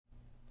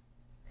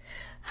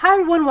Hi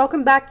everyone,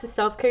 welcome back to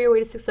Self-Care Your Way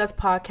to Success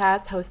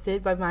podcast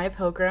hosted by Maya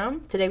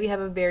Pilgram. Today we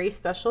have a very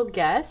special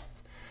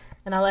guest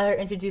and I'll let her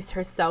introduce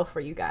herself for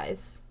you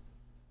guys.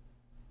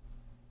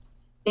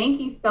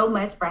 Thank you so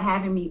much for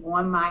having me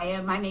on,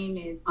 Maya. My name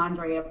is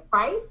Arndreya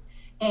Price,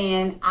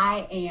 and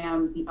I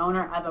am the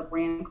owner of a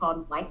brand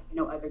called Like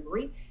No Other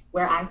Greek,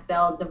 where I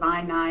sell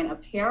Divine Nine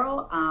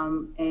apparel.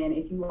 And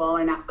if you all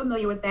are not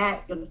familiar with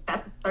that, you'll just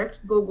have to search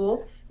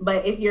Google.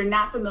 But if you're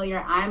not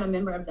familiar, I'm a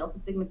member of Delta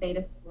Sigma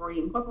Theta Sorority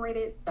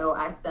Incorporated. So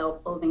I sell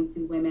clothing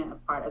to women, a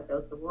part of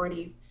those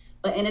sororities.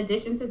 But in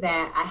addition to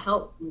that, I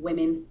help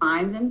women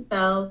find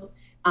themselves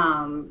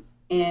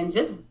and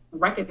just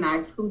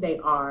recognize who they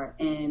are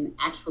and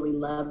actually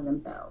love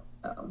themselves.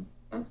 So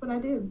that's what I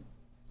do.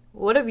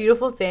 What a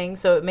beautiful thing.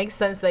 So it makes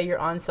sense that you're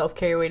on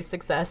Self-Care Your Way to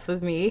Success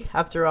with me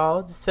after all,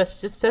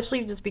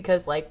 especially just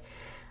because I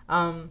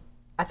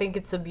think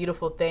it's a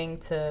beautiful thing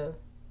to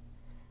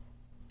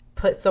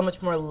put so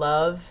much more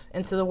love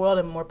into the world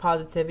and more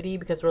positivity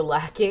because we're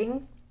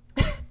lacking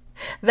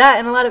that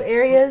in a lot of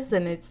areas,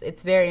 and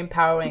it's very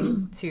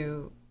empowering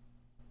to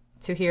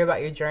hear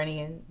about your journey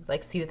and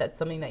see that that's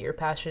something that you're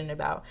passionate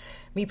about.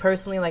 Me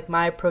personally,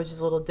 my approach is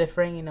a little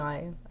different.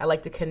 I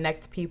like to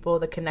connect people,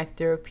 the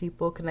connector of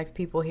people, connect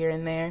people here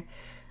and there,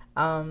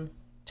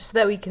 just so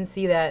that we can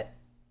see that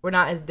we're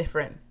not as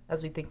different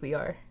as we think we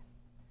are.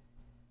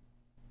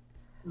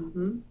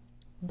 Mm-hmm.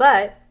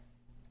 But,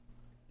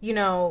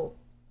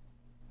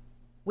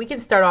 we can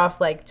start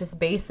off just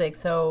basic.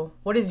 So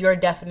what is your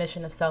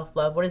definition of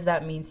self-love? What does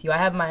that mean to you? I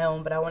have my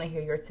own, but I want to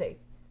hear your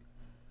take.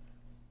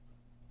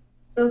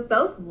 So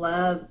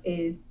self-love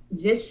is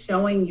just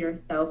showing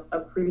yourself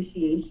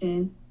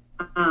appreciation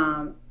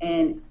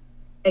and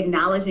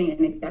acknowledging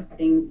and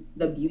accepting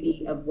the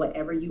beauty of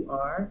whatever you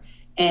are.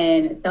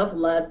 And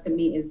self-love to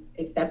me is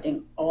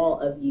accepting all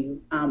of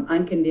you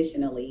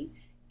unconditionally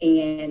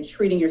and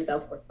treating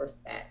yourself with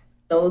respect.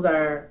 Those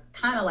are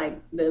kind of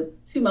the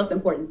two most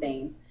important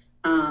things,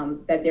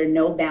 that there are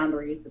no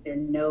boundaries, that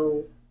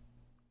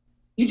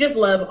you just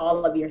love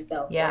all of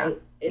yourself. Yeah.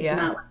 Right? It's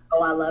not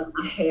oh, I love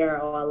my hair,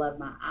 oh, I love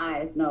my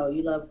eyes. No,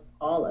 you love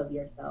all of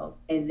yourself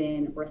and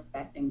then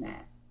respecting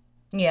that.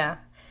 Yeah.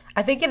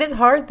 I think it is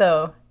hard,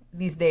 though,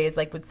 these days,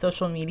 with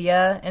social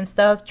media and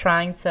stuff,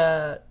 trying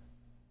to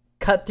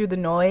cut through the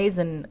noise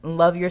and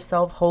love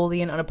yourself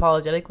wholly and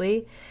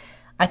unapologetically.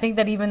 I think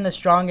that even the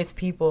strongest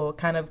people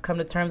kind of come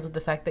to terms with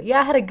the fact that,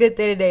 I had a good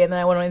day today, and then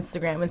I went on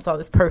Instagram and saw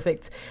this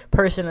perfect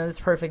person and this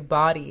perfect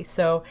body.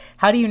 So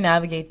how do you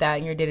navigate that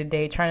in your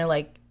day-to-day, trying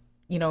to,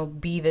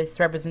 be this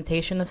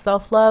representation of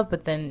self-love,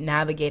 but then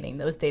navigating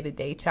those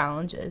day-to-day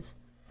challenges?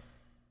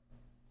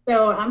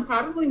 So I'm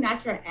probably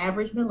not your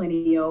average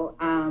millennial.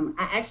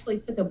 I actually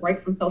took a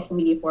break from social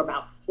media for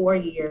about 4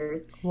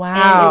 years.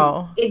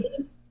 Wow.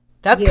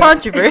 That's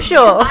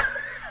controversial.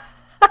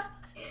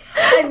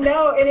 I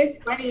know. And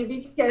it's funny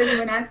because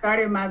when I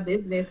started my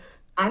business,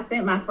 I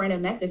sent my friend a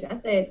message. I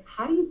said,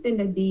 how do you send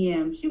a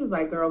DM? She was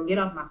like, girl, get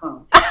off my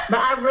phone. But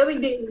I really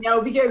didn't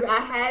know because I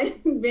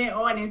hadn't been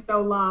on it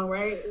so long,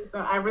 right? So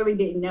I really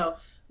didn't know.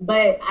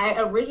 But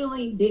I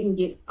originally didn't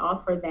get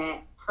off for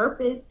that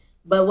purpose.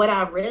 But what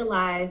I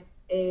realized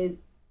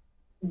is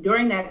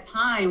during that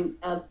time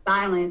of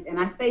silence, and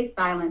I say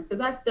silence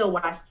because I still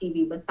watch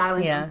TV, but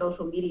silence on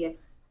social media,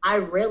 I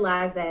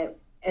realized that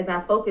as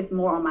I focused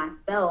more on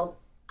myself,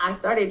 I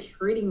started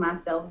treating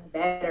myself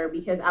better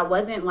because I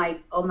wasn't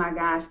like, oh my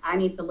gosh, I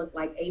need to look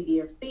like A,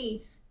 B, or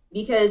C,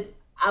 because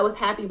I was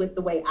happy with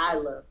the way I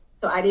looked.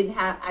 So I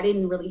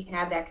didn't really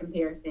have that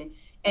comparison.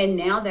 And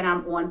now that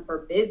I'm on for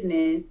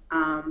business,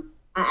 I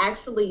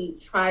actually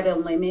try to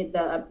limit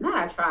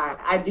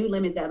I do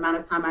limit the amount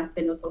of time I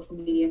spend on social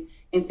media.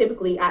 And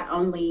typically I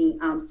only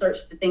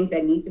search the things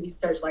that need to be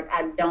searched.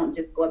 I don't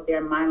just go up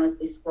there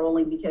mindlessly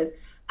scrolling, because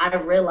I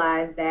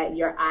realize that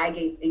your eye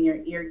gates and your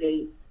ear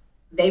gates,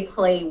 they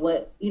play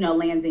what,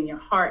 lands in your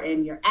heart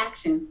and your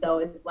actions. So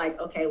it's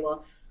okay,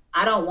 well,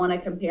 I don't want to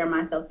compare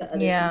myself to other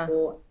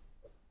people.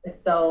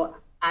 So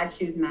I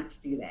choose not to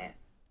do that.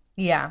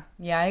 Yeah,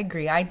 I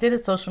agree. I did a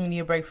social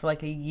media break for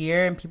a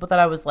year, and people thought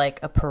I was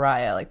a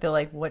pariah. They're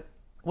like, what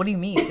do you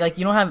mean?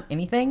 You don't have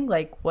anything?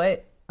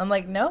 What? I'm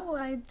like, no,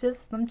 I'm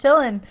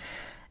chilling.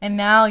 And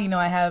now,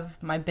 I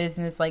have my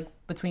business,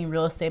 between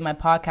real estate and my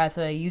podcast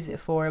that I use it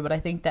for. But I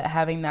think that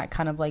having that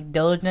kind of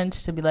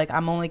diligence to be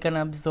I'm only going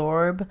to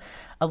absorb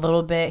a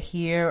little bit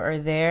here or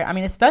there. I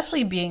mean,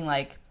 especially being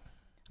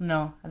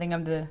no, I think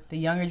I'm the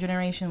younger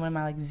generation. What am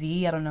I,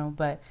 Z? I don't know.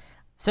 But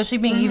especially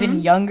being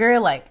even younger,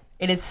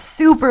 it is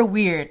super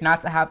weird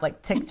not to have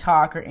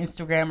TikTok or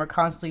Instagram or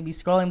constantly be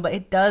scrolling. But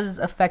it does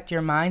affect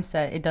your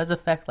mindset. It does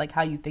affect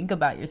how you think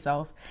about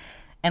yourself.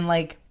 And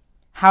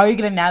how are you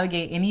going to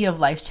navigate any of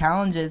life's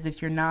challenges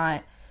if you're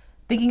not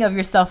thinking of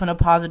yourself in a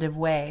positive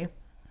way?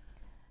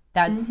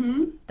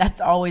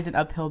 That's always an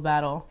uphill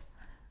battle.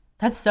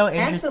 That's so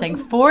interesting.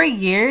 Absolutely. 4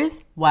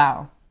 years?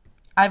 Wow.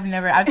 I've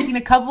seen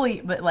a couple,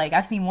 but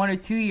I've seen 1 or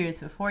 2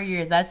 years, but 4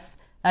 years, that's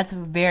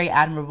very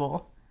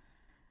admirable.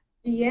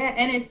 Yeah,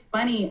 and it's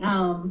funny.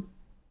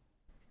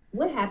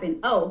 What happened?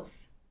 Oh,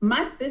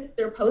 my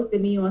sister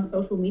posted me on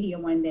social media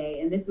one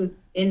day, and this was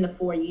in the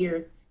 4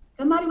 years.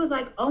 Somebody was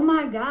like, "Oh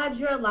my God,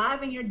 you're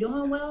alive and you're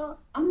doing well."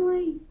 I'm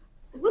like,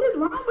 "What is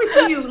wrong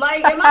with you?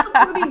 Like, am I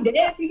supposed to be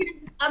dead because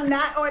I'm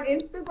not on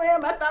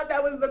Instagram?" I thought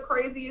that was the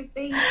craziest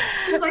thing.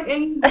 She was like,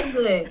 "And you look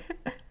good."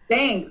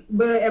 Thanks,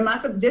 but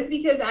just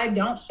because I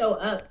don't show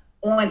up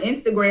on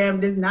Instagram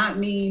does not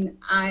mean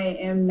I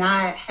am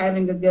not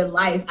having a good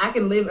life. I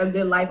can live a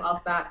good life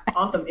off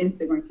of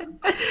Instagram.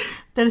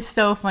 That is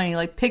so funny.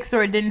 Like,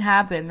 Pixar, it didn't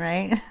happen,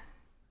 right?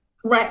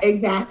 Right,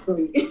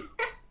 exactly.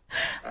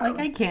 Like,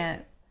 I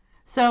can't.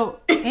 So,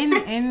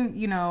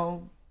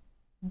 in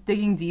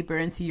digging deeper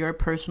into your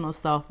personal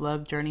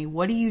self-love journey,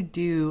 what do you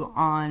do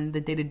on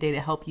the day-to-day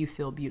to help you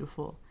feel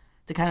beautiful,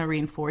 to kind of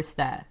reinforce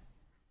that?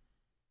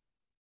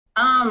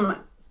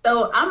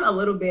 So I'm a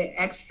little bit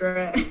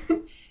extra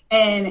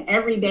and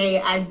every day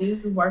I do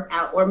work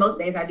out, or most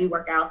days I do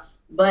work out,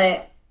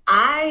 but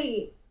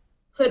I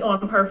put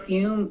on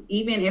perfume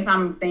even if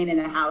I'm staying in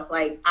the house.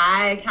 Like,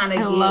 I kind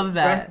of love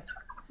that. dressed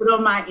up, put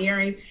on my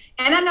earrings.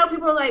 And I know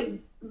people are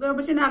like, "Girl,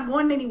 but you're not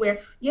going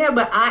anywhere." Yeah,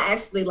 but I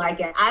actually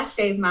like it. I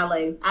shave my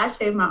legs. I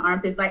shave my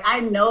armpits. Like, I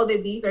know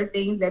that these are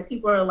things that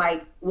people are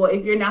like, "Well,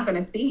 if you're not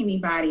going to see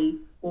anybody,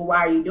 well, why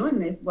are you doing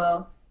this?"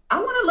 Well, I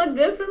want to look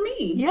good for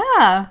me.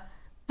 Yeah.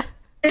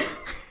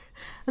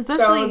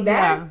 Especially,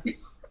 So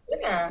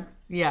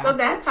yeah. So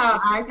that's how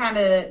I kind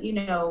of,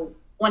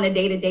 on a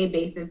day-to-day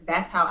basis,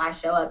 that's how I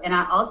show up. And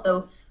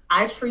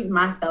I treat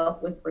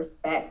myself with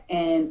respect.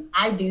 And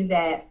I do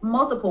that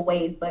multiple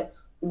ways. But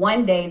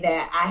one day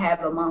that I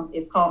have a month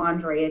is called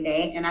Arndreya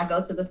Day. And I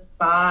go to the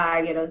spa,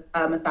 I get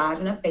a massage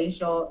and a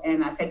facial,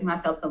 and I take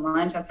myself to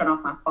lunch. I turn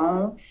off my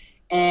phone.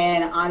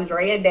 And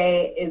Arndreya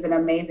Day is an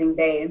amazing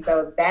day. And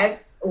so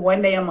that's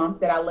one day a month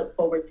that I look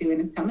forward to, and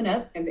it's coming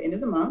up at the end of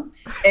the month.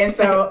 And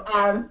so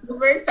I'm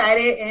super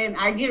excited and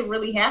I get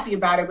really happy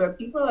about it. But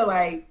people are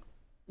like,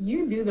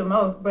 "You do the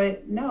most."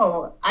 But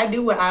no, I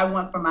do what I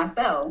want for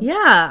myself.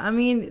 Yeah, I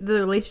mean, the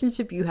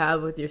relationship you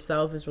have with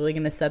yourself is really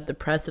going to set the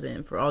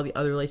precedent for all the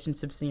other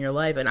relationships in your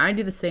life. And I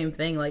do the same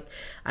thing. Like,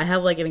 I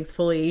have like an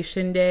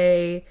exfoliation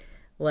day,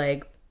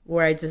 like,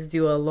 where I just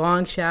do a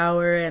long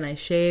shower and I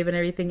shave and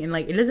everything. And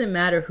like, it doesn't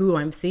matter who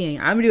I'm seeing.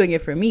 I'm doing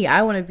it for me.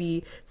 I want to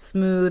be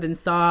smooth and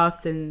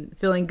soft and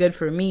feeling good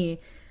for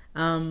me.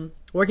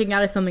 Working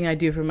out is something I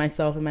do for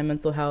myself and my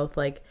mental health.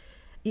 Like,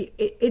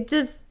 it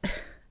just,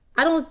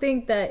 I don't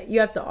think that you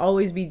have to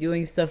always be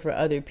doing stuff for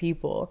other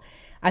people.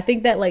 I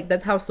think that like,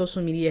 that's how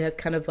social media has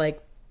kind of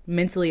like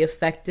mentally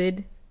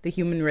affected the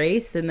human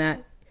race, and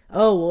that,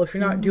 oh, well, if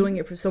you're not doing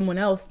it for someone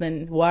else,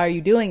 then why are you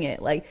doing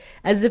it? Like,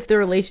 as if the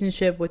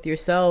relationship with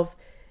yourself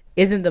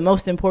isn't the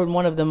most important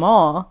one of them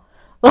all.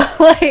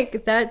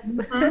 Like, that's...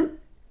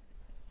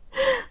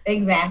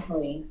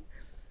 Exactly.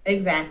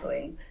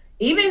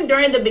 Even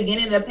during the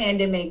beginning of the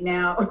pandemic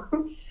now,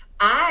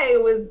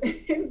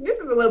 this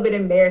is a little bit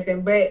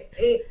embarrassing, but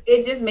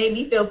it just made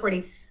me feel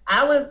pretty.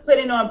 I was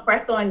putting on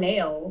press-on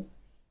nails.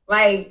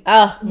 Like,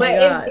 oh, but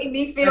God. It made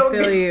me feel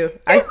good.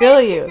 I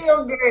feel you.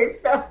 Feel good,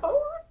 so...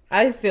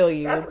 I feel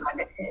you. That's what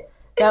I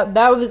did.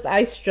 That was,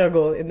 I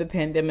struggled in the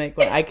pandemic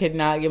when I could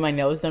not get my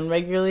nails done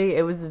regularly.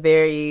 It was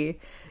very,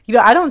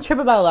 I don't trip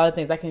about a lot of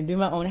things. I can do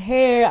my own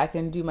hair, I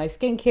can do my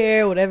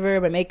skincare,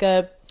 whatever, my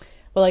makeup.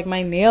 But like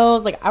my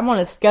nails, like I'm on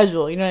a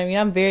schedule, you know what I mean?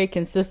 I'm very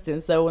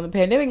consistent. So when the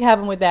pandemic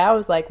happened with that, I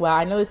was like, wow,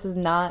 I know this is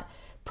not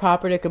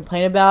proper to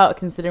complain about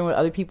considering what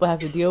other people have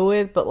to deal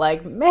with. But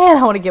like, man,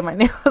 I want to get my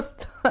nails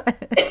done.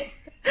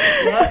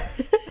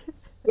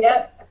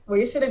 Yep. Well,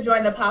 you should have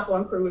joined the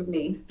Pop-On crew with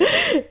me.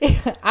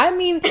 I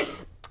mean,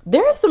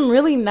 there are some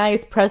really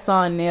nice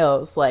press-on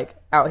nails like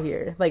out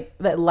here, like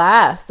that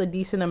last a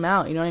decent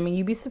amount. You know what I mean?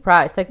 You'd be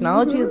surprised.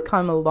 Technology has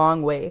come a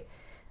long way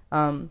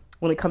when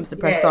it comes to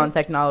press-on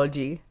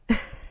technology.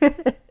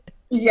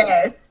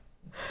 Yes.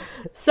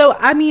 So,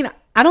 I mean,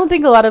 I don't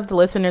think a lot of the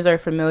listeners are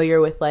familiar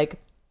with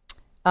like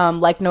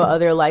no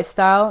other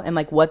lifestyle and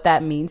like what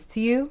that means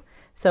to you.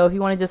 So, if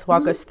you want to just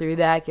walk us through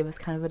that, give us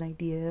kind of an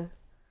idea.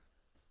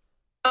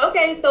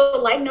 Okay,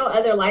 so Like No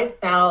Other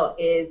Lifestyle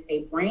is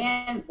a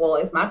brand. Well,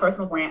 it's my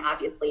personal brand,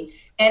 obviously.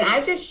 And I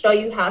just show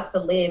you how to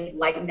live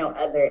like no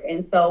other.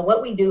 And so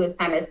what we do is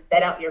kind of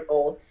set out your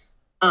goals.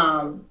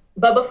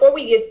 But before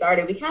we get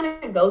started, we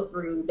kind of go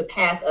through the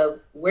path of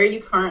where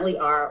you currently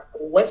are,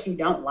 what you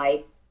don't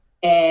like.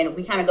 And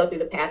we kind of go through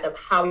the path of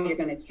how you're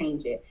going to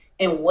change it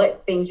and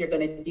what things you're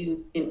going to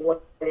do in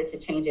order to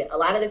change it. A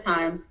lot of the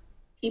times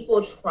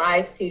people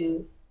try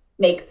to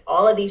make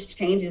all of these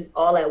changes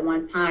all at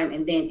one time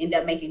and then end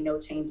up making no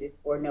changes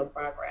or no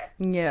progress.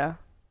 Yeah.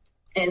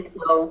 And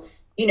so,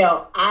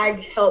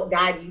 I help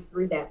guide you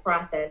through that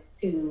process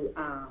to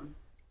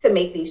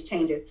make these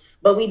changes.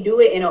 But we do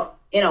it in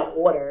a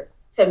order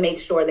to make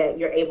sure that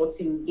you're able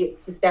to get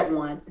to step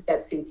 1, to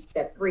step 2, to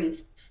step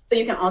 3, so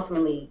you can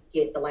ultimately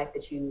get the life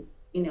that you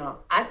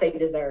I say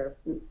deserve.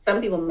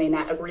 Some people may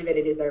not agree that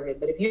they deserve it,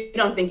 but if you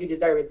don't think you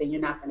deserve it, then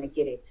you're not going to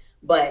get it.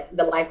 But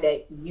the life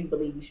that you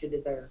believe you should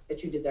deserve,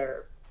 that you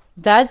deserve.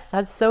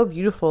 That's so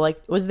beautiful. Like,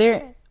 was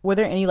there were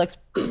there any like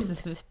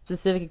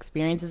specific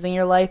experiences in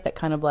your life that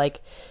kind of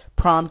like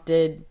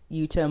prompted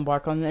you to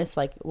embark on this?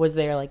 Like, was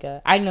there like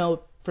I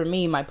know for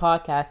me, my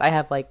podcast, I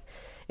have like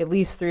at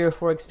least 3 or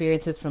 4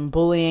 experiences from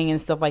bullying and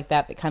stuff like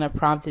that kind of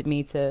prompted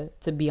me to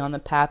be on the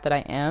path that I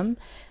am.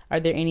 Are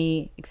there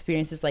any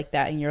experiences like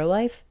that in your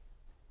life?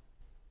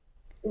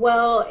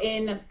 Well,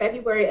 in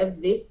February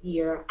of this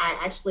year, I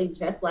actually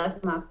just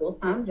left my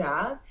full-time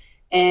job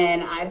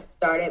and I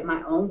started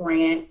my own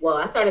brand. Well,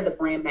 I started the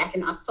brand back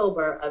in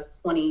October of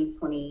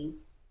 2020.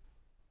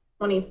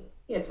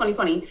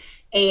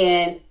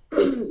 And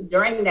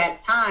during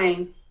that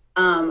time,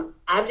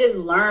 I've just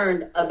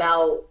learned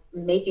about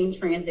making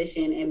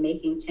transition and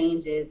making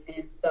changes.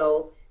 And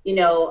so,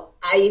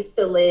 I used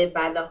to live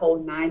by the whole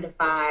 9 to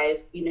 5,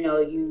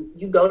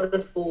 you go to the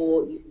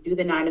school, you do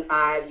the 9 to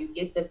 5, you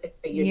get the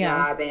 6-figure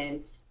job,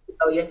 and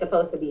you're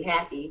supposed to be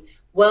happy.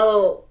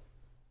 Well,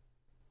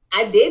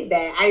 I did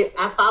that.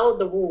 I followed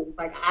the rules.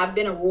 Like, I've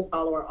been a rule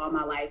follower all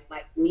my life.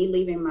 Like, me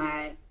leaving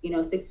my,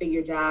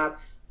 6-figure job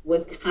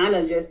was kind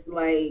of just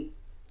like,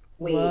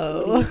 wait,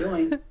 whoa, what are you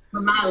doing?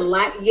 My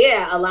life,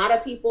 a lot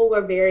of people were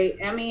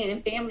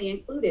and family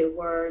included,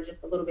 were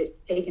just a little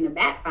bit taken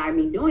aback by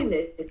me doing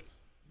this.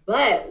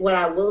 But what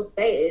I will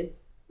say is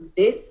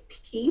this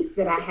piece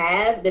that I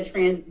have, this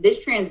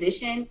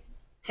transition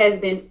has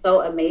been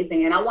so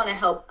amazing. And I want to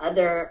help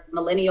other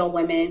millennial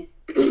women.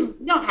 You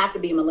don't have to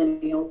be a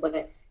millennial,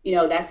 but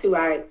that's who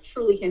I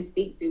truly can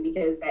speak to,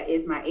 because that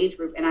is my age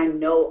group. And I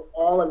know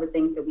all of the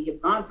things that we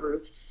have gone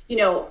through.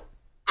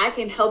 I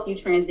can help you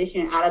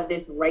transition out of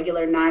this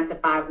regular 9 to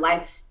 5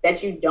 life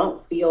that you don't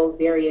feel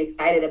very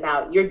excited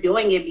about. You're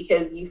doing it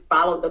because you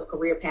followed the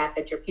career path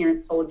that your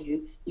parents told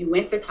you. You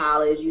went to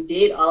college, you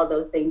did all of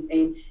those things,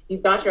 and you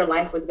thought your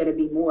life was going to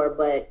be more,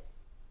 but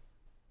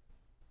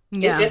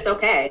it's just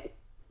okay.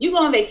 You go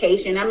on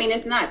vacation. I mean,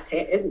 you're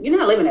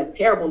not living a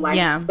terrible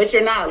life, but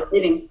you're not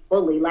living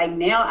fully. Like,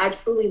 now I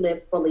truly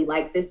live fully.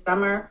 Like, this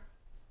summer,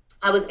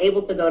 I was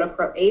able to go to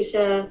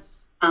Croatia,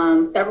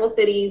 several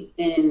cities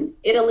in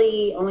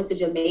Italy. I went to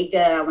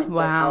Jamaica. I went to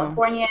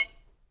California.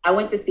 I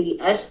went to see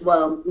Usher.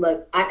 Well,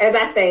 look,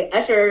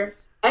 Usher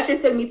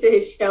took me to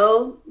his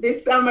show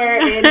this summer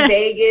in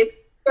Vegas.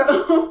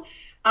 So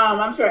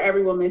I'm sure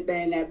every woman's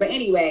saying that. But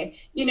anyway,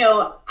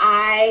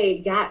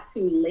 I got to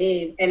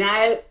live, and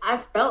I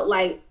felt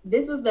like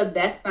this was the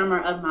best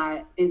summer of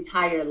my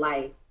entire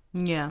life.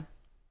 Yeah.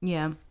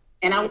 Yeah.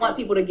 And I want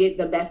people to get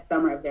the best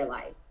summer of their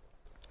life.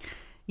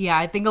 Yeah,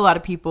 I think a lot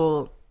of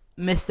people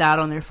miss out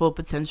on their full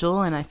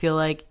potential, and I feel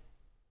like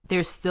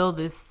there's still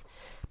this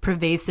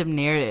pervasive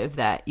narrative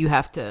that you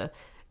have to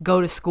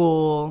go to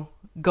school,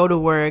 go to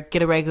work,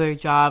 get a regular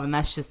job, and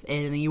that's just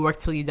it, and then you work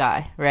till you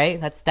die, right?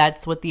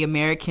 That's what the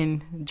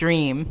American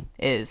dream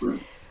is.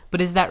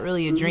 But is that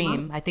really a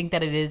dream? I think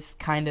that it is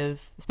kind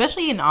of,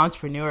 especially an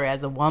entrepreneur,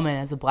 as a woman,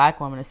 as a Black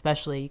woman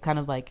especially, you kind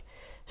of like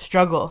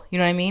struggle, you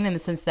know what I mean? In the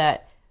sense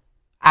that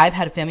I've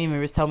had family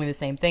members tell me the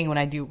same thing when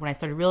I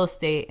started real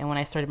estate and when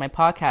I started my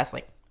podcast,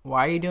 like,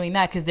 why are you doing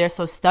that? Because they're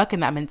so stuck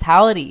in that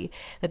mentality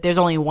that there's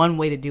only one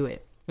way to do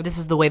it. This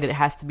is the way that it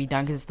has to be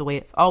done because it's the way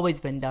it's always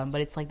been done.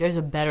 But it's like there's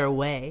a better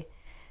way,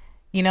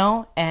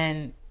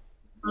 and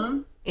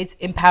it's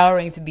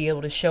empowering to be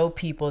able to show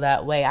people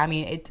that way. I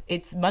mean,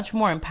 it's much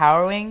more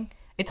empowering.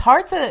 It's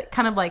hard to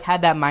kind of like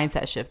have that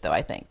mindset shift, though,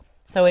 I think.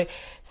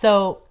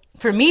 So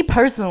for me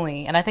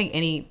personally, and I think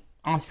any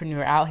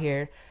entrepreneur out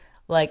here,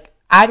 like,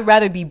 I'd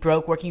rather be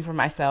broke working for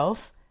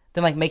myself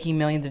than like making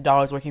millions of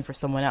dollars working for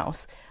someone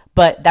else.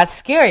 But that's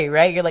scary,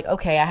 right? You're like,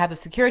 okay, I have the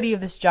security of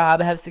this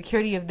job. I have the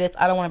security of this.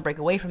 I don't want to break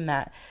away from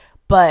that.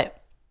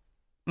 But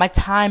my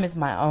time is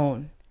my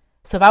own.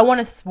 So if I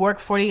want to work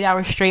 48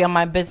 hours straight on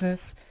my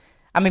business,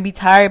 I'm going to be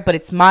tired, but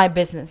it's my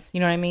business. You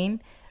know what I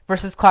mean?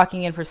 Versus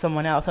clocking in for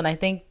someone else. And I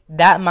think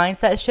that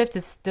mindset shift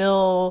is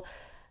still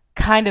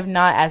kind of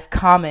not as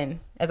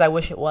common as I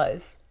wish it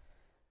was.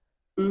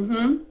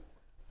 Mm-hmm.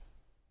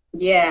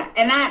 Yeah.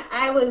 And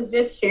I was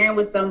just sharing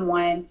with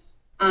someone,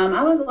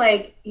 I was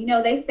like,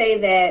 they say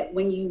that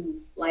when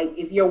you, like,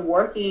 if you're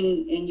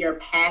working in your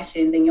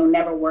passion, then you'll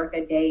never work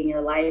a day in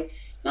your life.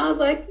 And I was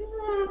like,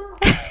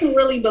 I don't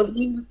really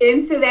believe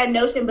into that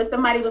notion. But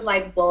somebody was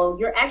like, well,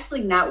 you're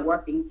actually not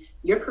working.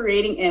 You're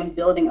creating and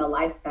building a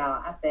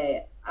lifestyle. I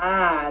said,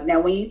 now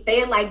when you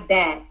say it like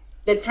that,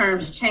 the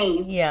terms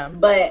change. Yeah.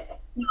 But,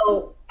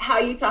 how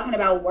you talking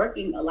about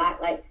working a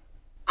lot? Like,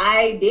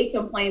 I did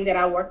complain that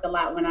I worked a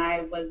lot when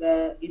I was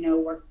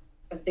worked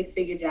a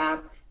 6-figure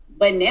job.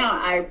 But now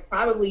I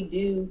probably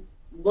do,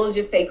 we'll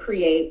just say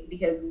create,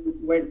 because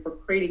we're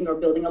creating or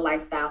building a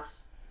lifestyle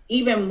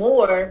even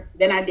more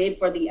than I did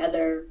for the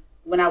other,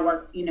 when I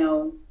worked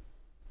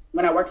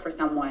for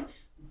someone.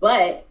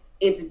 But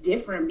it's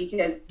different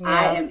because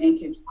I am in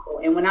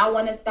control. And when I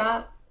want to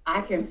stop,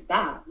 I can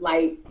stop.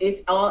 Like,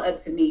 it's all up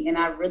to me. And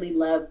I really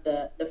love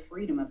the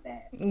freedom of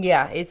that.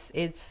 Yeah,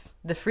 it's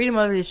the freedom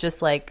of it is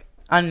just like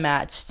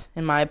unmatched,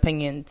 in my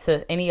opinion,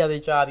 to any other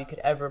job you could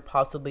ever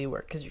possibly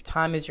work, because your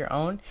time is your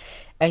own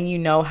and you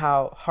know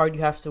how hard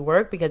you have to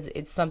work, because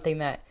it's something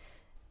that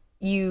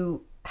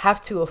you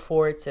have to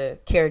afford to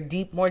care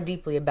more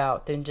deeply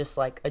about than just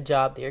like a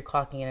job that you're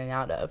clocking in and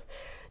out of.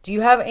 Do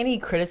you have any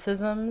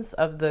criticisms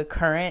of the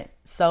current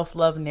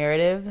self-love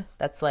narrative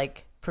that's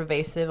like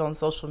pervasive on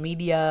social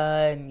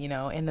media and, you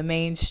know, in the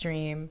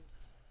mainstream?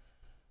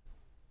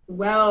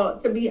 Well,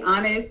 to be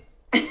honest,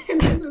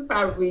 this is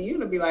probably you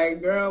to be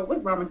like, girl,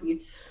 what's wrong with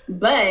you?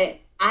 But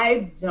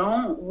I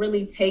don't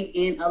really take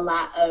in a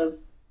lot of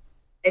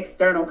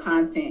external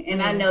content.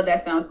 And I know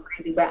that sounds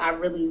crazy, but I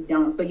really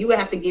don't. So you would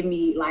have to give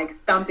me like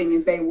something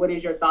and say, what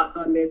is your thoughts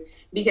on this?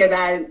 Because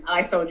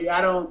I told you,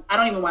 I don't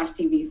even watch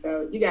TV.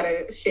 So you got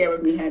to share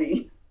with me,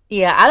 honey.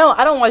 Yeah, I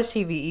don't watch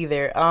TV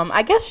either.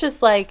 I guess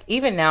just like,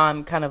 even now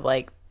I'm kind of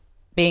like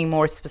being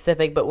more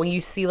specific, but when you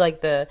see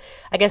like the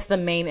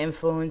main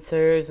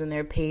influencers and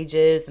their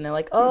pages and they're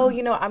like, oh,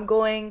 you know, I'm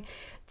going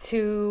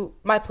to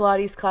my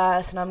Pilates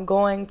class and I'm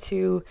going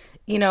to,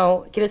 you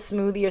know, get a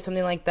smoothie or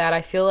something like that.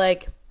 I feel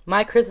like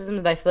my criticism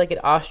is that I feel like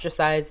it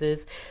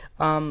ostracizes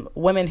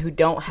women who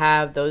don't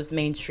have those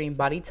mainstream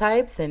body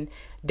types and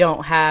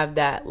don't have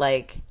that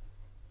like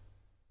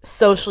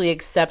socially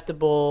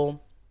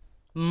acceptable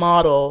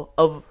model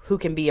of who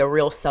can be a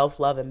real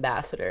self-love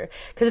ambassador.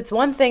 Because it's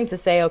one thing to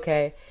say,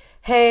 okay,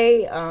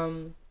 hey,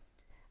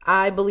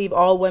 I believe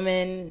all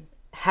women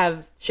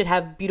should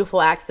have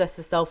beautiful access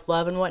to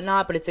self-love and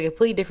whatnot, but it's a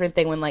completely different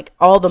thing when like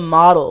all the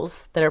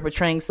models that are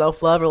portraying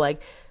self-love are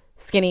like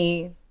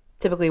skinny,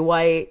 typically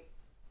white,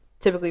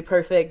 typically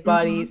perfect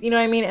bodies, you know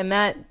what I mean? And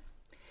that,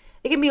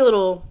 it can be a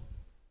little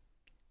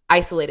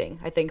isolating,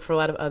 I think, for a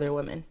lot of other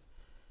women.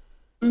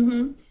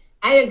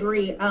 I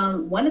agree.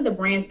 One of the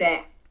brands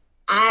that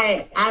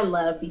I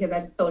love, because I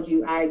just told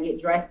you I get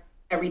dressed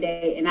every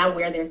day and I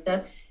wear their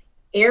stuff,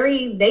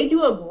 Aerie, they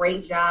do a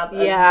great job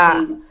of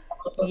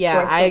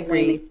I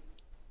agree. Women.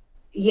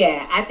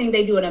 Yeah, I think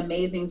they do an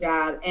amazing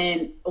job.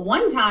 And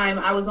one time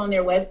I was on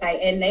their website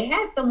and they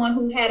had someone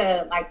who had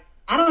a, like,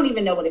 I don't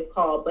even know what it's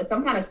called, but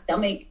some kind of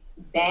stomach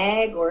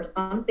bag or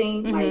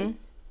something. Like,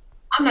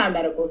 I'm not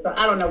medical, so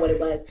I don't know what it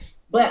was.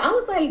 But I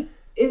was like,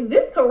 is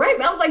this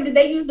correct? I was like, did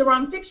they use the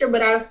wrong picture?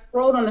 But I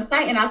scrolled on the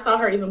site and I saw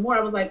her even more.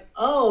 I was like,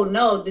 oh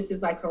no, this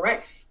is like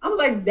correct. I was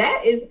like,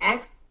 that is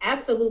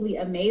absolutely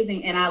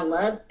amazing. And I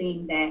love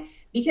seeing that,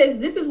 because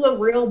this is what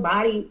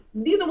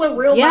these are what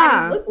real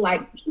bodies look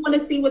like. You want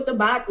to see what the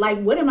body, like,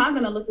 what am I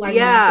going to look like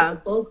when I put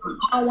the clothes on?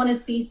 I don't want to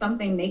see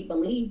something make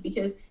believe,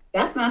 because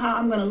that's not how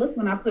I'm going to look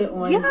when I put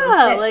on.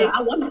 Like, so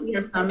I want to see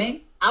her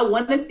stomach. I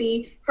want to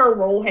see her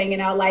roll hanging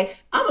out. Like,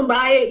 I'm going to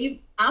buy it.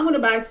 I'm going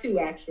to buy two,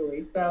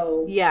 actually.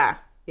 So yeah,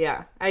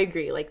 I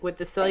agree. Like with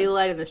the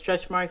cellulite and the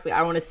stretch marks, like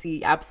I want to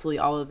see absolutely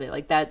all of it.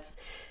 Like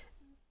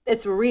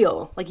it's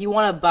real. Like you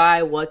want to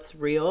buy what's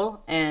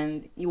real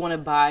and you want to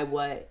buy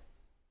what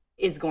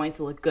is going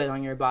to look good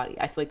on your body.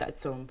 I feel like that's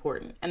so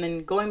important. And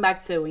then going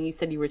back to when you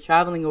said you were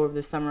traveling over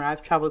the summer,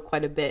 I've traveled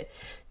quite a bit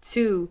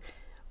too.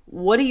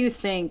 What do you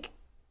think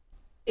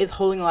is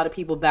holding a lot of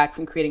people back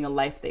from creating a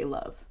life they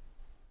love?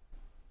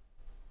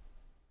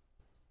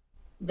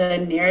 The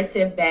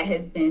narrative that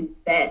has been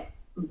set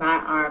by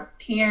our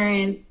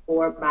parents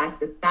or by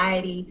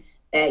society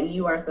that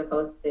you are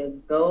supposed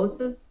to go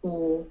to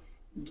school,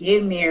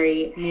 get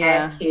married,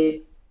 have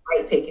kids,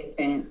 white picket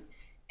fence.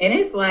 And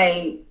it's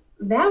like,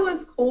 that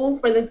was cool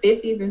for the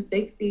 50s and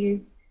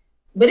 60s,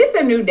 but it's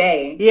a new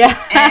day. Yeah.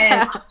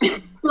 And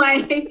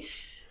like,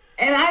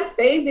 and I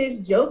say this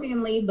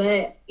jokingly,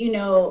 but you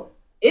know,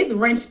 it's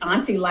wrench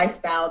auntie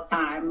lifestyle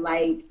time.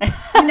 Like,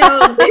 you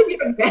know,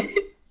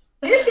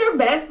 it's your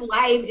best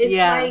life. It's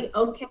like,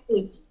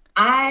 okay,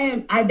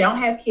 I don't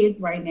have kids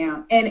right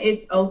now, and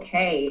it's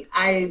okay.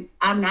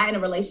 I'm not in a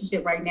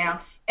relationship right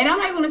now, and I'm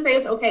not going to say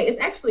it's okay.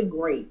 It's actually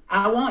great.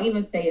 I won't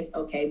even say it's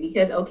okay,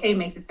 because okay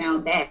makes it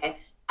sound bad.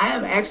 I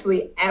am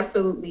actually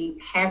absolutely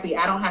happy.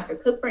 I don't have to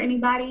cook for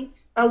anybody.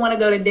 If I want to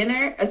go to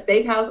dinner, a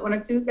steakhouse on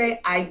a Tuesday,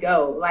 I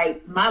go.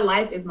 Like, my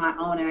life is my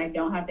own, and I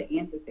don't have to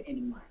answer to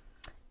anyone.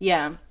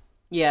 Yeah,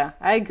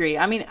 I agree.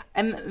 I mean,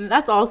 and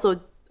that's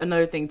also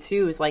another thing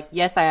too, is like,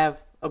 yes, I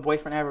have a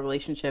boyfriend, I have a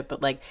relationship,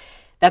 but like,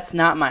 that's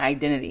not my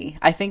identity.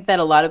 I think that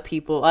a lot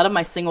of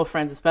my single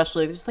friends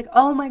especially, they're just like,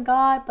 oh my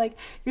God, like,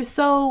 you're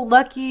so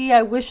lucky.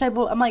 I wish I'm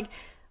like,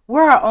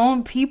 we're our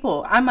own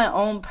people. I'm my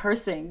own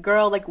person,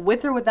 girl. Like,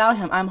 with or without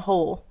him, I'm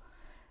whole.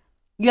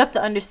 You have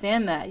to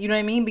understand that. You know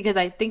what I mean? Because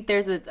I think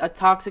there's a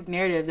toxic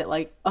narrative that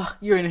like, oh,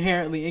 you're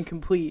inherently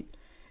incomplete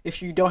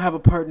if you don't have a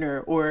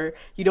partner or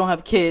you don't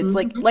have kids.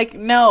 Like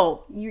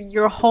no,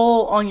 you're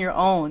whole on your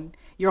own.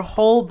 You're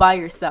whole by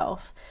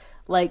yourself.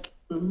 Like,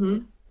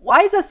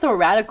 why is that so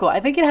radical?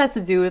 I think it has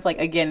to do with, like,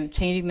 again,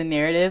 changing the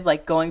narrative,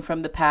 like going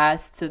from the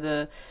past to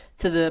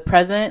the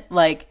present.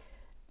 Like,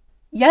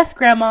 yes,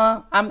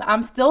 grandma,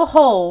 I'm still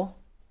whole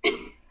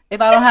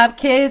if I don't have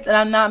kids and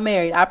I'm not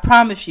married. I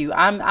promise you,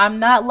 I'm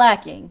not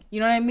lacking.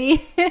 You know what I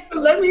mean?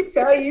 Let me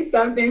tell you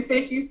something,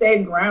 since you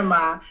said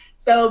grandma.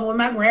 So when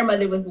my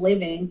grandmother was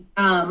living,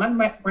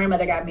 my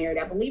grandmother got married,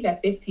 I believe,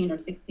 at 15 or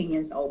 16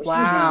 years old. But she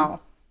was young.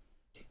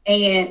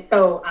 And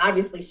so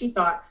obviously she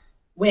thought,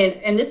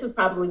 and this was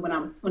probably when I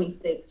was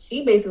 26,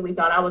 she basically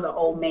thought I was an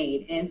old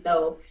maid. And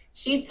so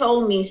she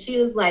told me,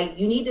 she was like,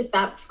 you need to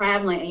stop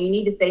traveling and you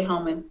need to stay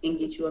home and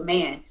get you a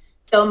man.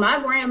 So my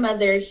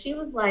grandmother, she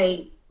was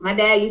like, my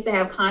dad used to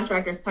have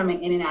contractors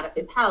coming in and out of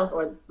his house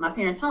or my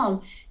parents'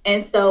 home.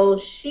 And so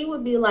she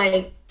would be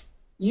like,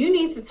 you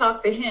need to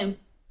talk to him.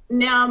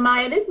 Now,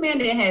 Maya, this man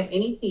didn't have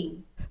any teeth.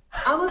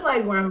 I was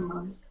like,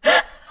 Grandma,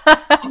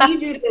 I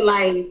need you to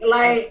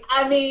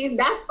I mean,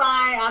 that's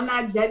fine. I'm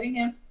not judging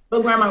him.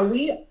 But Grandma,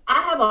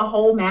 I have a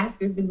whole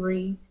master's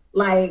degree.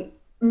 Like,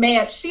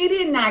 man, she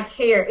did not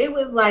care. It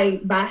was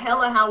like, by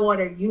hell or high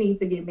water, you need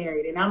to get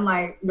married. And I'm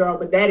like, girl,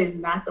 but that is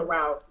not the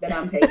route that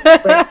I'm taking.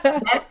 But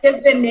that's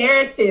just the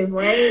narrative,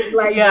 right?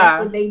 Like,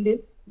 that's what they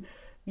do.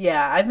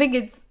 Yeah, I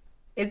think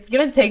it's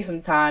gonna take some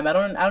time. I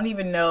don't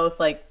even know if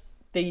like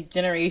the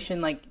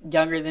generation like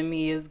younger than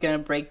me is gonna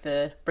break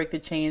the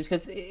change,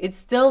 because it's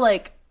still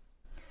like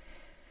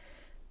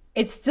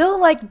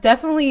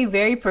definitely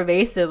very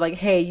pervasive. Like,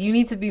 hey, you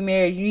need to be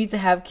married, you need to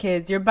have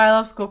kids, your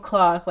biological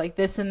clock, like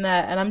this and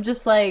that. And I'm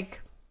just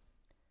like,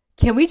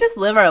 can we just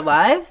live our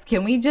lives?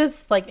 Can we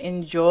just like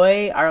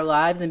enjoy our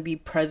lives and be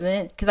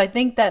present? Because I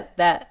think that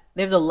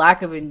there's a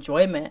lack of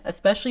enjoyment,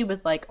 especially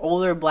with like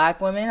older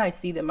Black women. I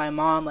see that my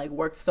mom like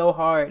worked so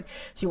hard.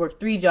 She worked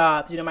 3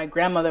 jobs. You know, my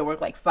grandmother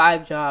worked like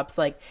 5 jobs.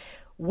 Like,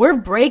 we're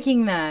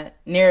breaking that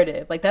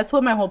narrative. Like, that's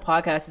what my whole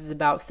podcast is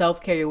about.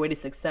 Self-care, your way to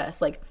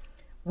success. Like,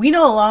 we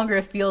no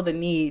longer feel the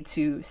need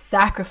to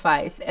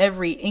sacrifice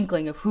every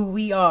inkling of who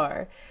we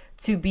are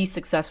to be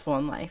successful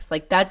in life.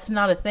 Like, that's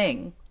not a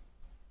thing.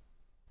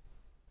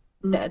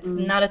 That's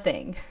not a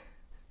thing.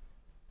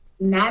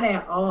 Not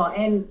at all.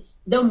 And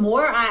the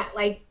more I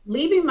like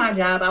leaving my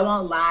job, I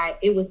won't lie,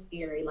 it was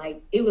scary.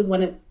 Like, it was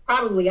one of,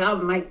 probably I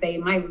might say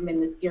it might have been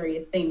the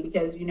scariest thing,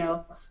 because, you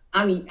know,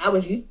 I mean, I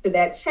was used to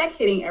that check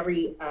hitting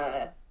every,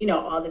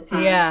 all the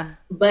time. Yeah.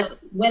 But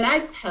when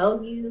I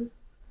tell you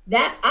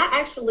that I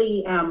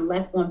actually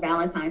left on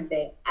Valentine's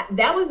Day,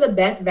 that was the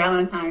best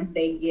Valentine's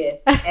Day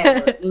gift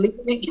ever,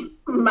 leaving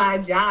my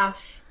job.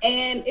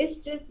 And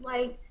it's just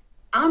like,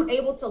 I'm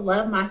able to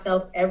love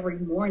myself every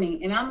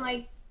morning. And I'm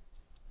like,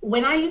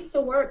 when I used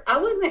to work, I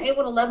wasn't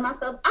able to love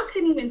myself. I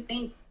couldn't even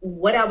think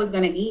what I was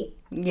going to eat.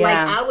 Yeah.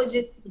 Like, I would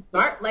just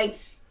start, like,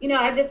 you know,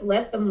 I just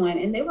left someone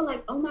and they were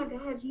like, oh my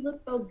God, you look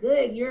so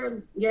good.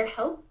 You're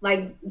healthy.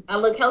 Like, I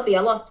look healthy.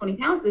 I lost 20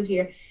 pounds this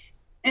year.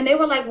 And they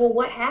were like, well,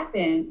 what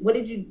happened? What are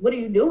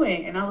you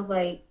doing? And I was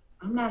like,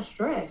 I'm not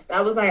stressed.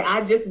 I was like, I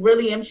just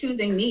really am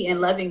choosing me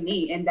and loving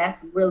me. And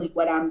that's really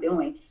what I'm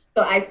doing.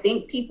 So I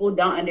think people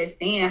don't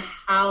understand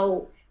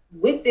how,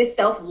 with this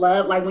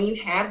self-love, like when you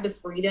have the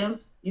freedom,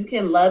 you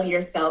can love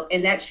yourself.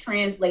 And that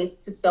translates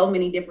to so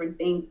many different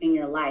things in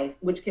your life,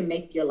 which can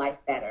make your life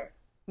better.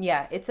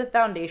 Yeah, it's a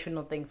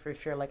foundational thing for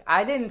sure. Like,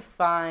 I didn't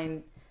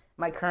find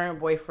my current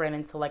boyfriend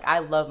until like I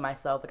love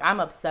myself. Like, I'm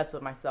obsessed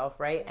with myself,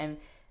 right? And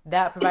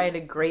that provided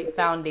a great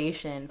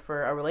foundation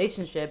for a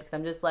relationship, because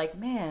I'm just like,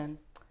 man,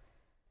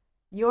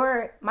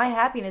 my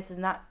happiness is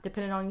not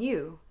dependent on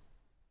you.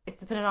 It's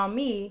dependent on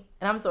me,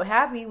 and I'm so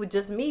happy with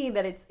just me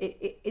that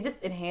it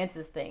just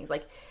enhances things.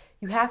 Like,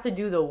 you have to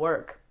do the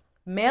work.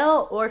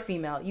 Male or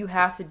female, you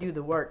have to do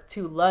the work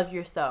to love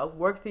yourself,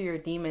 work through your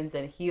demons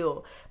and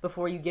heal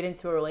before you get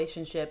into a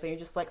relationship and you're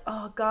just like,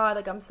 oh God,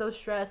 like I'm so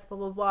stressed, blah,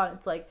 blah, blah. And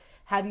it's like,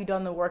 have you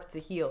done the work to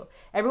heal?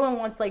 Everyone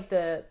wants like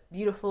the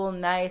beautiful,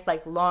 nice,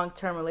 like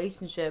long-term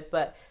relationship,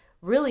 but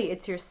really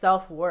it's your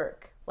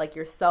self-work, like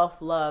your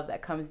self-love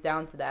that comes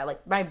down to that.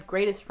 Like, my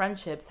greatest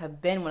friendships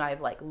have been when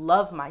I've like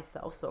loved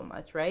myself so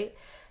much, right?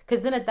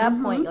 Because then at that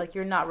point, like,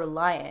 you're not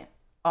reliant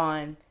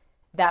on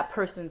that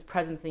person's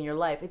presence in your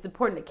life. It's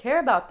important to care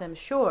about them,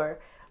 sure,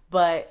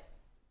 but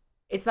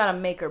it's not a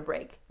make or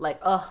break. Like,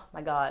 oh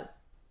my God,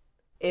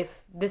 if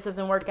this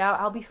doesn't work out,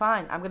 I'll be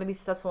fine. I'm going to be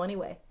successful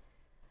anyway.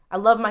 I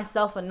love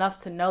myself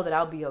enough to know that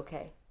I'll be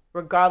okay,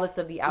 regardless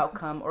of the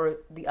outcome or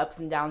the ups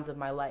and downs of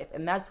my life.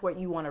 And that's what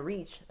you want to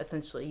reach,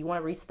 essentially. You want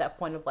to reach that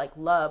point of like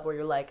love where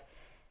you're like,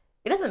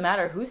 it doesn't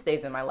matter who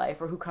stays in my life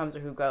or who comes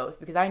or who goes,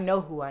 because I know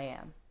who I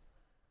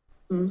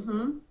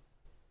am.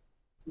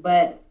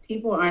 But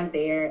people aren't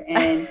there.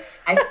 And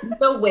I think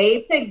the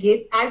way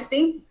to I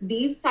think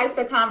these types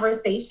of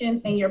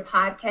conversations in your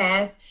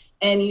podcast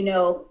and, you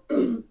know,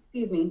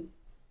 excuse me,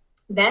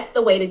 that's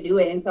the way to do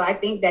it. And so I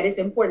think that it's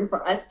important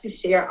for us to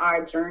share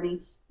our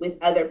journey with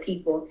other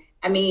people.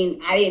 I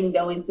mean, I didn't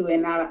go into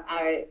it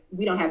and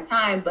we don't have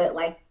time, but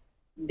like,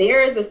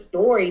 there is a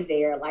story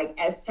there, like,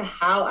 as to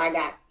how I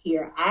got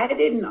here. I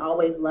didn't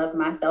always love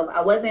myself. I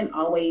wasn't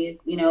always,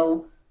 you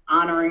know,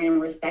 honoring and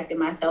respecting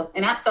myself.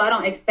 And so I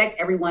don't expect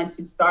everyone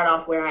to start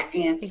off where I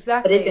am.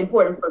 Exactly. But it's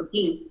important for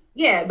me.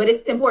 Yeah, but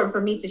it's important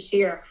for me to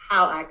share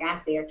how I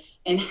got there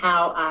and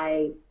how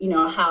I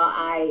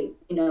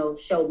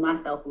showed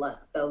myself love.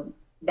 So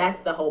that's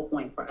the whole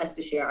point, for us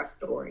to share our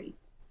stories.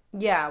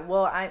 Yeah,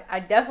 well, I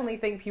definitely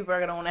think people are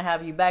going to want to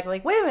have you back.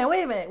 Like, wait a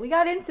minute, we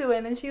got into it.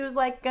 And then she was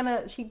like,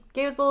 she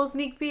gave us a little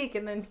sneak peek.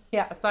 And then,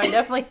 yeah, so I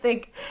definitely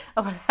think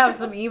I'm going to have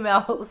some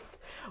emails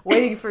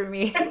waiting for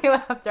me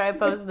after I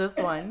post this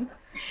one.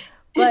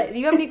 But do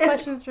you have any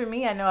questions for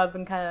me? I know I've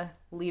been kind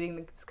of leading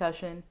the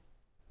discussion.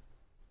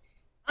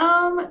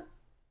 Um,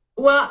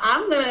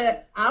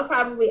 I'll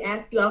probably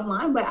ask you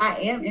offline, but I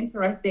am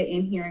interested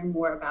in hearing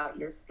more about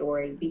your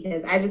story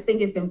because I just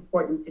think it's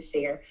important to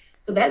share.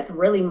 So that's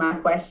really my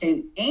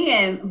question.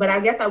 But I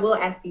guess I will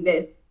ask you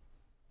this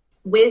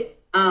with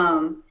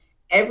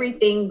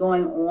everything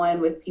going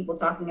on with people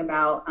talking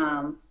about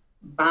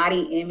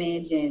body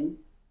image and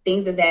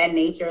things of that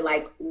nature,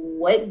 like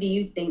what do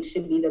you think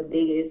should be the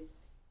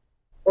biggest,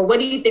 or what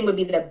do you think would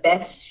be the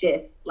best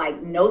shift?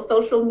 Like no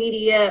social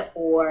media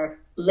or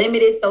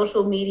limited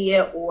social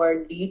media,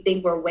 or do you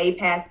think we're way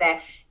past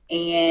that?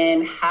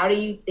 And how do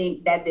you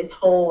think that this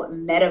whole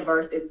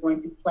metaverse is going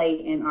to play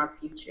in our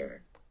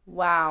future?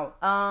 Wow.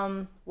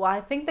 Well, I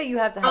think that you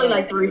have to have Probably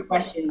like three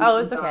questions. Oh,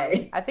 I'm it's okay.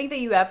 sorry. I think that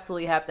you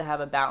absolutely have to have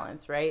a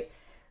balance, right?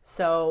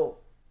 So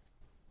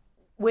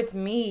with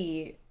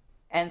me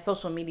and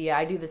social media,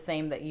 I do the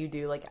same that you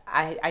do. Like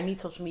I need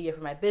social media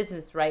for my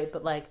business, right?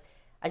 But like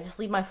I just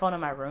leave my phone in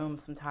my room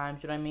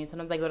sometimes, you know what I mean?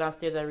 Sometimes I go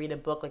downstairs, I read a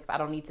book, like if I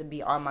don't need to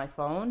be on my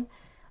phone.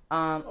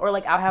 Or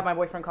like I'll have my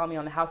boyfriend call me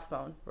on the house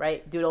phone,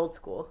 right? Do it old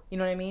school. You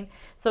know what I mean?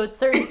 So it's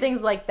certain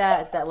things like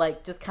that that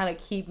like just kind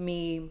of keep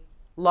me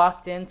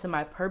locked into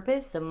my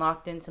purpose and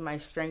locked into my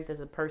strength as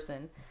a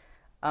person.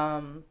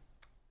 Um,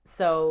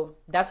 so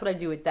that's what I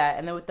do with that.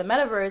 And then with the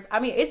metaverse, I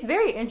mean, it's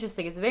very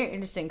interesting. It's a very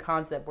interesting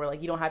concept where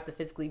like you don't have to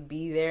physically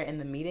be there in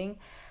the meeting.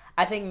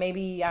 I think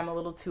maybe I'm a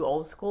little too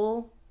old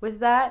school with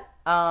that.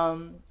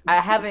 I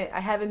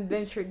haven't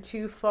ventured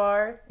too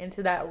far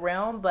into that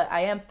realm, but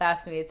I am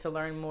fascinated to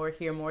learn more,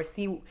 hear more,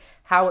 see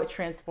how it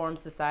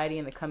transforms society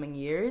in the coming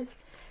years.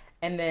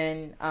 And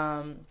then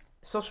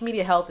social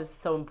media health is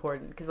so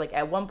important because like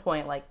at one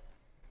point like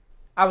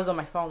I was on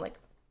my phone like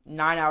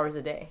 9 hours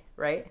a day,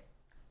 right?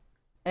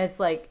 And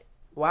it's like,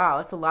 wow,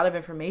 it's a lot of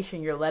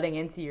information you're letting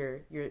into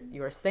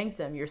your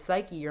sanctum, your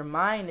psyche, your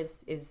mind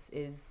is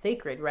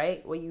sacred,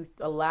 right? What you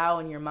allow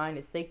in your mind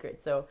is sacred.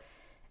 So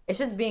it's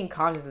just being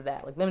conscious of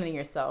that, like limiting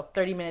yourself.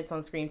 30 minutes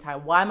on screen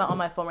time. Why am I on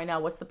my phone right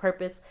now? What's the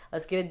purpose?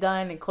 Let's get it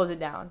done and close it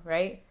down,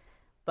 right?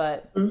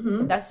 But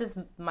Mm-hmm. that's just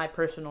my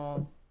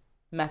personal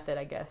method,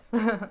 I guess.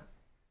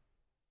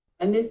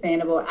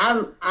 Understandable.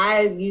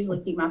 I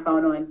usually keep my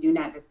phone on do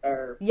not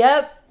disturb.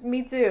 Yep,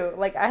 me too.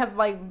 Like I have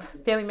like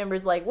family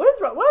members like, what is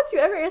wrong? Why don't you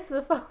ever answer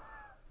the phone?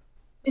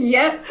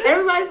 Yep.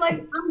 Everybody's like,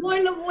 I'm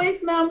going to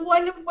voicemail. I'm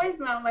going to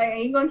voicemail. I'm like,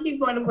 you're gonna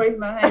keep going to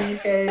voicemail, honey,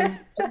 because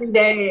every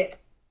day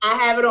I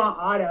have it on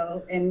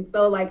auto. And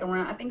so like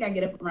around I think I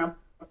get up around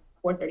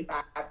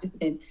 4:35, just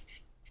depends.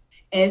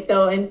 And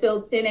so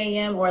until 10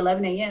 a.m. or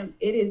 11 a.m.,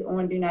 it is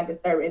on Do Not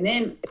Disturb. And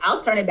then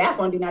I'll turn it back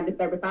on Do Not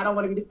Disturb. If I don't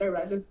want to be disturbed,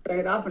 I just turn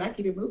it off and I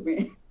keep it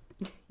moving.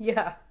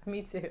 Yeah,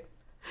 me too.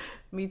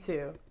 Me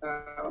too.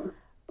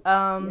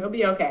 It'll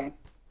be okay.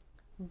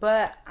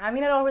 But I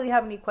mean, I don't really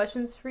have any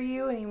questions for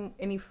you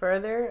any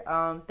further.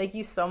 Thank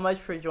you so much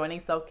for joining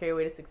Self Care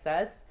Way to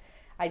Success.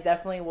 I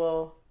definitely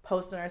will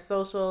post on our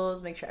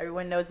socials, make sure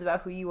everyone knows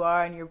about who you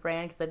are and your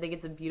brand because I think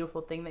it's a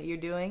beautiful thing that you're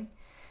doing.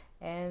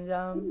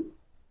 And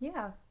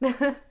yeah,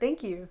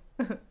 thank you.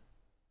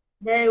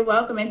 Very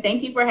welcome. And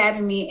thank you for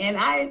having me. And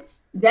I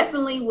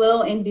definitely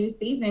will, in due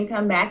season,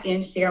 come back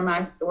and share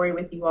my story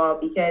with you all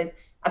because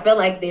I feel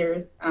like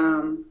there's,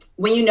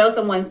 when you know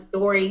someone's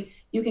story,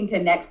 you can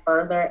connect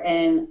further.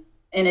 And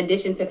in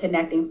addition to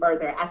connecting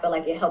further, I feel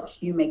like it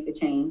helps you make the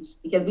change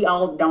because we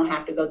all don't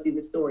have to go through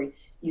the story.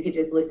 You could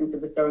just listen to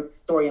the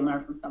story and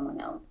learn from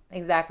someone else.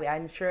 Exactly.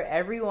 I'm sure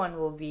everyone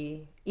will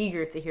be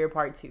eager to hear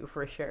part two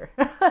for sure.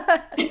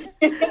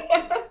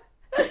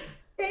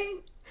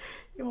 Thanks.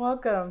 You're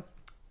welcome.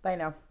 Bye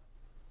now.